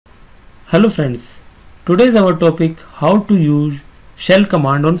Hello friends, today is our topic how to use shell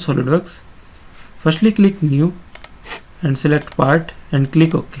command on Solidworks. Firstly click new and select part and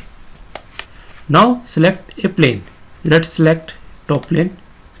click OK. Now select a plane. Let's select top plane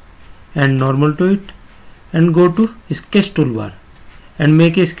and normal to it and go to sketch toolbar and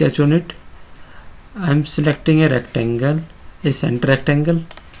make a sketch on it. I am selecting a rectangle, a center rectangle.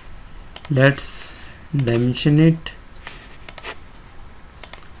 Let's dimension it.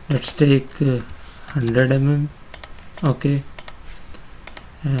 Let's take 100 mm. Okay,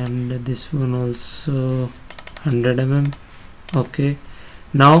 and this one also 100 mm. Okay,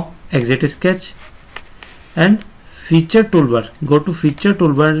 now exit sketch and feature toolbar. Go to feature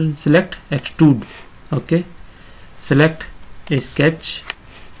toolbar and select extrude. Okay, select a sketch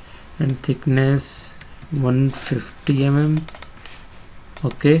and thickness 150 mm.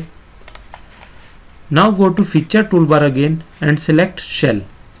 Okay, now go to feature toolbar again and select shell.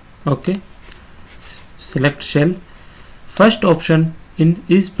 Okay, select shell. First option in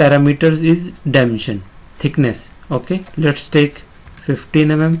is parameters is dimension, thickness. Okay, let's take 15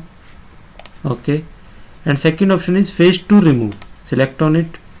 mm. Okay, and second option is face to remove. Select on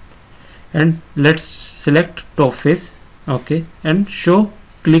it and let's select top face. Okay, and show,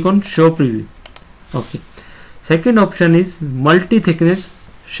 click on show preview. Okay, second option is multi thickness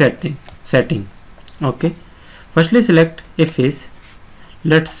setting. Okay, firstly select a face.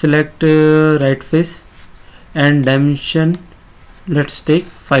 Let's select right face and dimension, let's take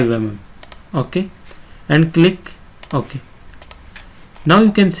 5 mm. Okay, and click OK. Now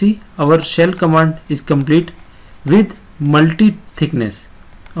you can see our shell command is complete with multi thickness.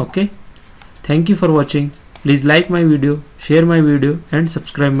 Okay, thank you for watching. Please like my video, share my video and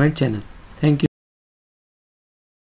subscribe my channel. Thank you.